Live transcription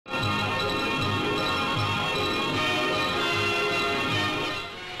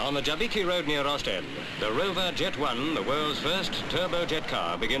On the Jabekke road near Ostend, the Rover Jet 1, the world's first turbojet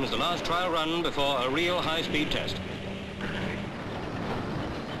car, begins the last trial run before a real high-speed test.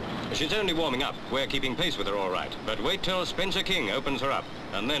 She's only warming up. We're keeping pace with her all right. But wait till Spencer King opens her up,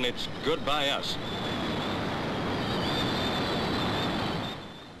 and then it's goodbye us.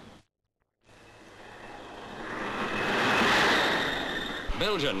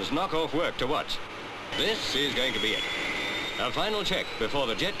 Belgians knock off work to watch. This is going to be it. A final check before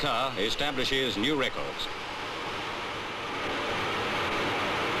the jet car establishes new records.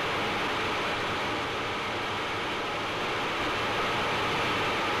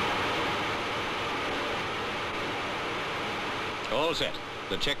 All set.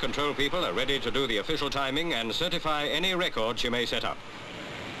 The check control people are ready to do the official timing and certify any record she may set up.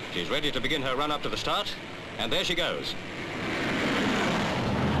 She's ready to begin her run up to the start, and there she goes.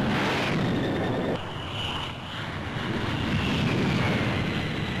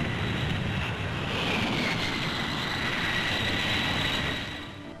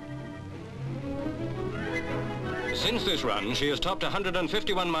 Since this run, she has topped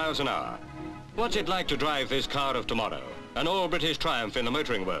 151 miles an hour. What's it like to drive this car of tomorrow? An all-British triumph in the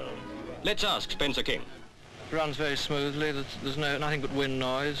motoring world. Let's ask Spencer King. Runs very smoothly. There's nothing but wind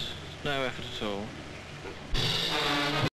noise. No effort at all.